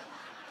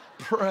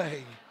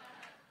 Pray.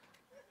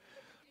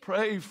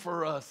 Pray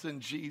for us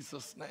in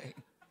Jesus' name.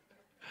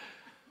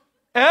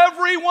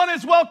 Everyone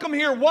is welcome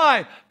here.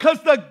 Why?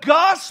 Because the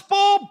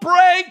gospel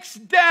breaks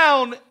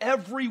down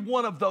every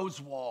one of those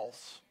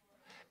walls.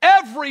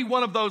 Every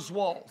one of those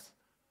walls.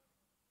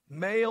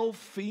 Male,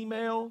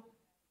 female,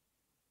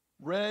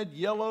 red,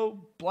 yellow,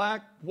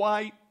 black,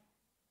 white.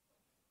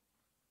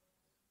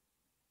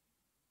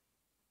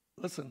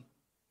 Listen,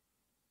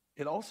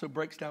 it also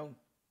breaks down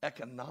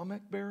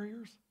economic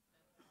barriers.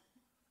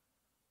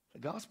 The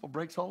gospel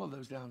breaks all of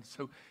those down.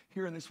 So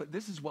here in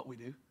this is what we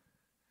do.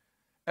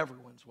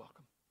 Everyone's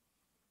welcome.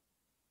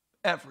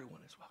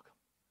 Everyone is welcome.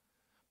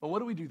 But what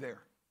do we do there?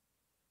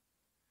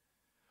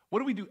 What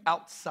do we do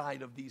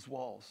outside of these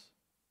walls?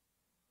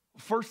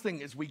 First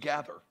thing is we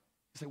gather.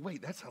 You say,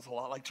 wait, that sounds a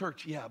lot like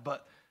church. Yeah,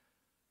 but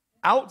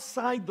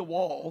outside the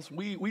walls,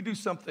 we do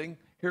something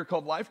here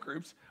called life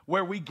groups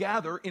where we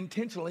gather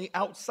intentionally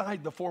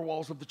outside the four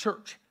walls of the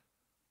church.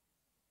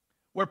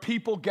 Where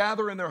people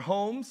gather in their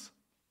homes.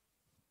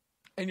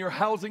 And your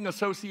housing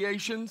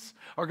associations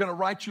are going to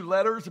write you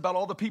letters about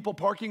all the people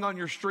parking on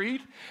your street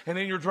and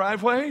in your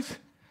driveways.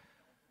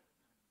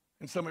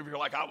 And some of you are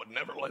like, I would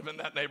never live in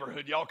that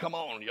neighborhood. Y'all come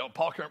on. Y'all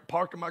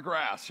park in my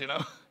grass, you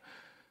know.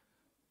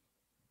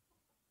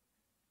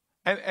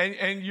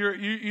 And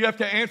you have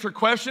to answer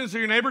questions to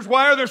your neighbors.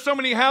 Why are there so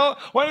many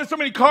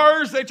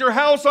cars at your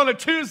house on a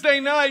Tuesday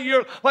night?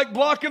 You're like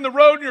blocking the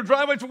road in your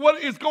driveway. So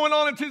what is going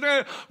on Tuesday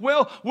night?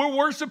 Well, we're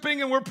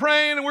worshiping and we're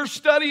praying and we're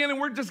studying and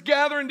we're just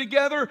gathering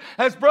together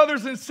as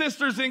brothers and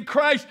sisters in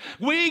Christ.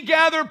 We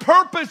gather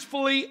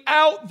purposefully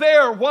out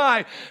there.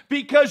 Why?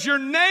 Because your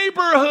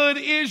neighborhood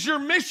is your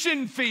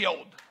mission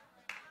field.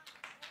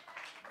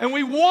 And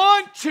we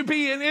want to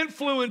be an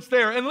influence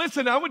there. And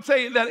listen, I would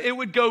say that it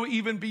would go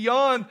even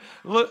beyond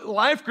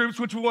life groups,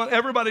 which we want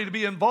everybody to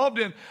be involved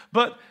in.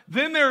 But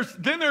then there's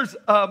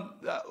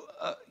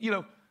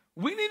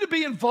we need to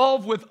be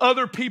involved with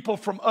other people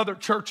from other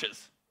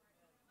churches.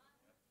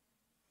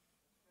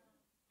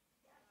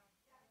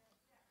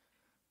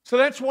 So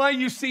that's why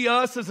you see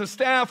us as a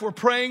staff, we're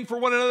praying for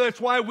one another.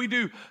 That's why we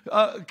do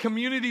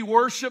community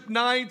worship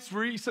nights.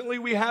 Recently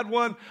we had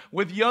one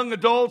with young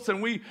adults,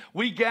 and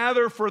we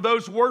gather for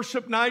those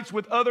worship nights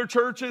with other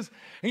churches.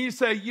 And you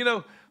say,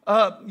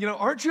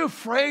 aren't you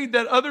afraid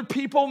that other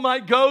people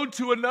might go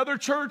to another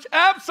church?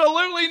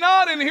 Absolutely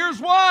not, and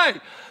here's why.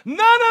 None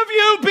of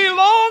you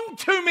belong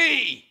to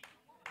me.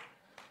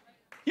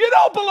 You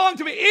don't belong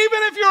to me. Even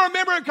if you're a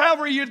member of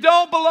Calvary, you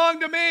don't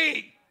belong to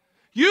me.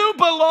 You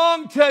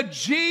belong to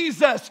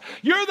Jesus.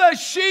 You're the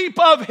sheep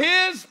of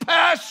His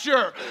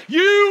pasture.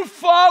 You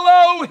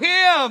follow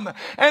Him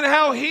and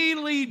how He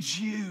leads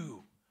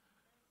you.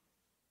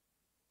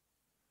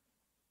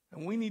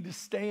 And we need to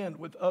stand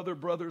with other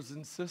brothers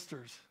and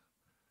sisters.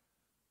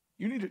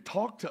 You need to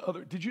talk to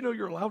other. Did you know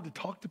you're allowed to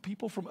talk to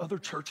people from other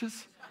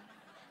churches?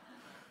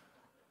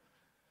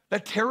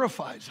 That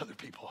terrifies other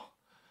people.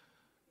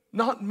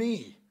 Not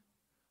me.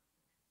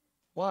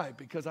 Why?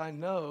 Because I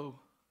know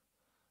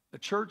the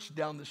church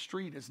down the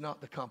street is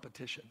not the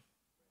competition.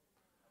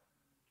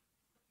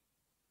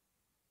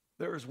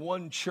 There is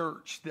one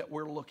church that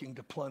we're looking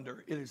to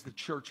plunder. It is the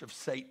Church of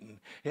Satan.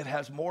 It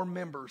has more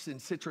members in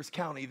Citrus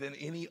County than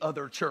any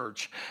other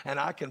church. And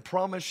I can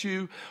promise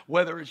you,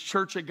 whether it's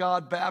Church of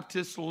God,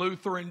 Baptist,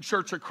 Lutheran,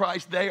 Church of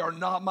Christ, they are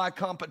not my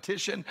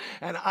competition.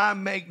 And I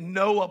make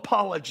no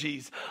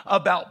apologies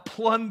about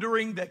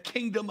plundering the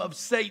kingdom of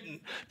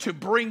Satan to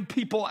bring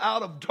people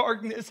out of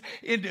darkness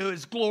into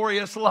his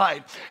glorious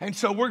light. And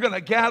so we're going to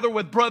gather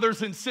with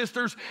brothers and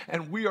sisters,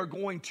 and we are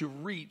going to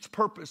reach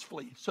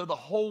purposefully so the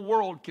whole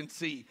world can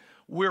see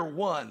we're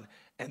one,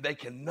 and they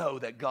can know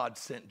that God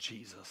sent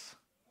Jesus.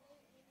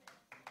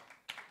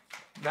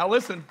 Now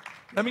listen,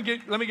 let me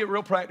get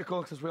real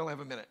practical because we only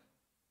have a minute.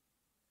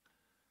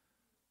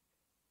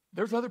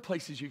 There's other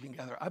places you can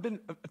gather. I've been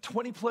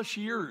 20 plus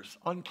years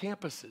on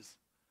campuses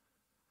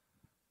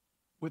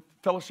with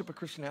Fellowship of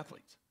Christian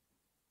Athletes,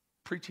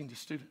 preaching to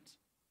students.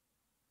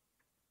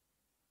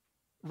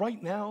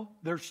 Right now,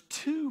 there's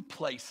 2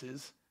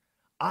 places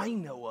I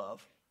know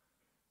of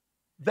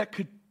that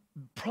could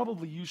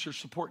probably use your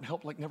support and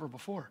help like never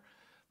before.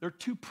 There are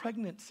 2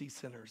 pregnancy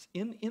centers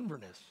in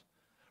Inverness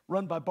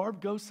run by Barb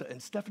Gosa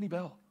and Stephanie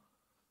Bell.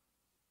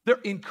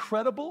 They're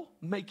incredible,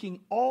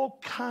 making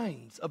all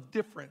kinds of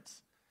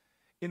difference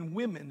in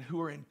women who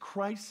are in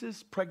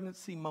crisis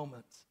pregnancy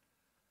moments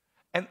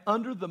and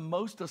under the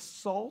most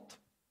assault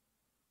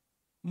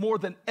more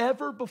than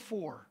ever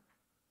before.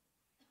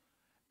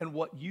 And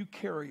what you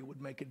carry would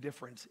make a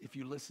difference if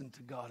you listened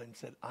to God and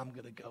said, I'm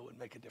going to go and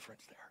make a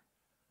difference there.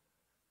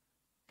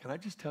 Can I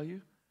just tell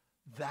you,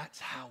 that's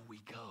how we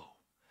go.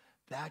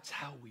 That's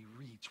how we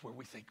reach, where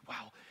we think,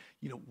 wow,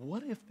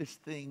 what if this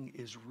thing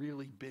is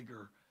really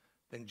bigger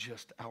than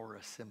just our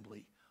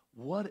assembly?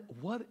 What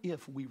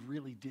if we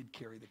really did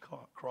carry the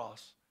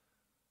cross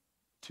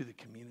to the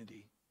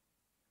community?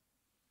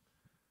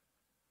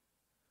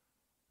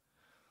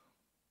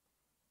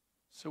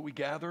 So we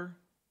gather,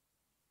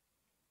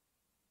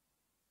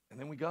 and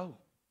then we go.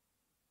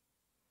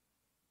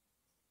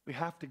 We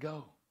have to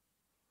go.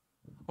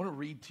 I want to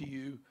read to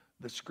you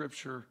the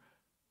scripture,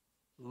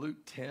 Luke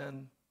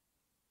 10.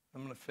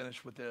 I'm going to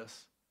finish with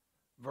this.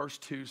 Verse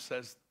 2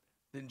 says,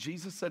 Then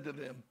Jesus said to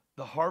them,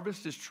 The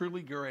harvest is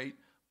truly great,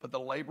 but the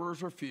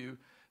laborers are few.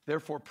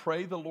 Therefore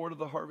pray the Lord of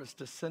the harvest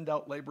to send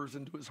out laborers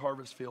into his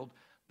harvest field.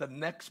 The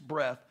next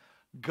breath,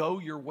 go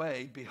your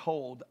way.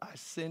 Behold, I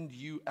send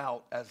you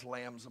out as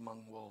lambs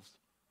among wolves.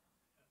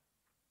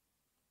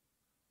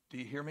 Do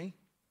you hear me?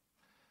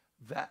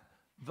 That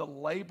the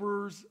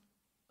laborers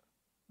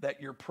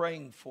that you're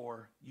praying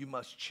for, you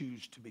must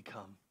choose to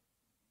become.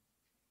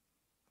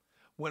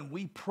 When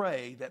we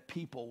pray that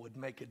people would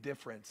make a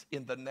difference,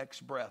 in the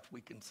next breath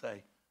we can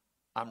say,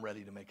 I'm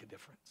ready to make a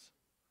difference.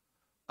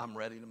 I'm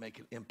ready to make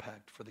an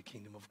impact for the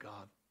kingdom of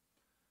God.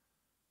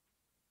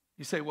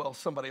 You say, well,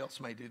 somebody else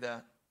may do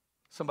that.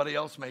 Somebody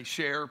else may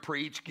share,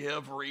 preach,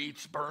 give,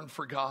 reach, burn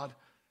for God.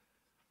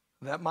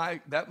 That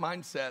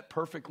mindset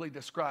perfectly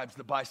describes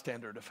the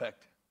bystander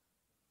effect.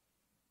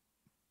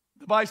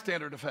 The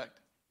bystander effect.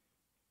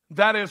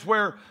 That is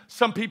where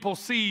some people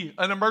see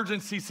an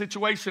emergency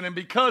situation, and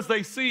because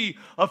they see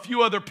a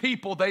few other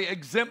people, they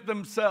exempt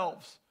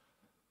themselves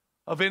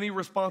of any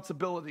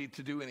responsibility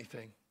to do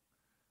anything.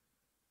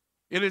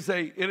 It is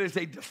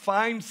a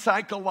defined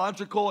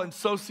psychological and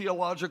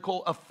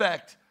sociological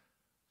effect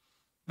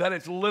that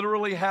is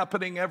literally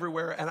happening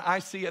everywhere, and I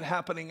see it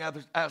happening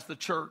as the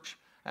church.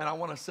 And I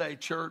want to say,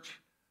 church,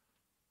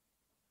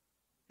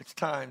 it's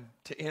time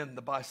to end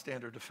the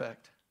bystander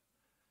effect.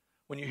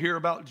 When you hear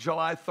about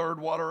July 3rd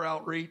water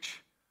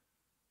outreach,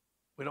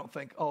 we don't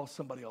think, oh,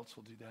 somebody else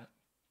will do that.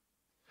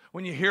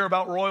 When you hear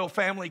about Royal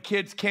Family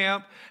Kids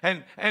Camp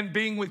and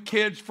being with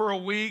kids for a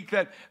week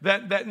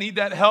that need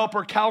that help,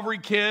 or Calvary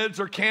Kids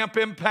or Camp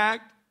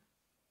Impact,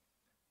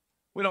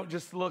 we don't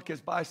just look as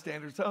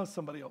bystanders, oh,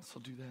 somebody else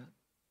will do that.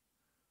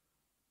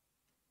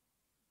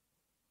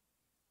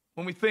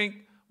 When we think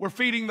we're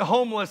feeding the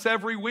homeless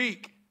every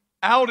week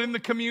out in the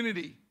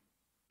community,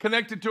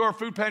 connected to our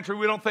food pantry,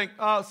 we don't think,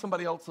 oh,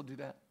 somebody else will do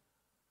that.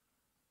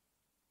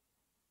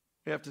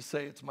 We have to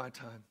say, it's my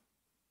time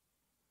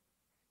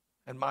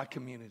and my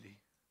community,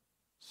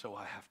 so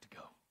I have to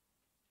go.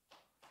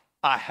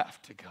 I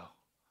have to go.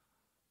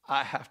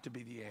 I have to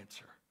be the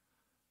answer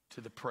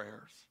to the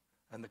prayers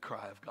and the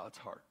cry of God's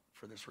heart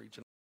for this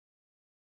region.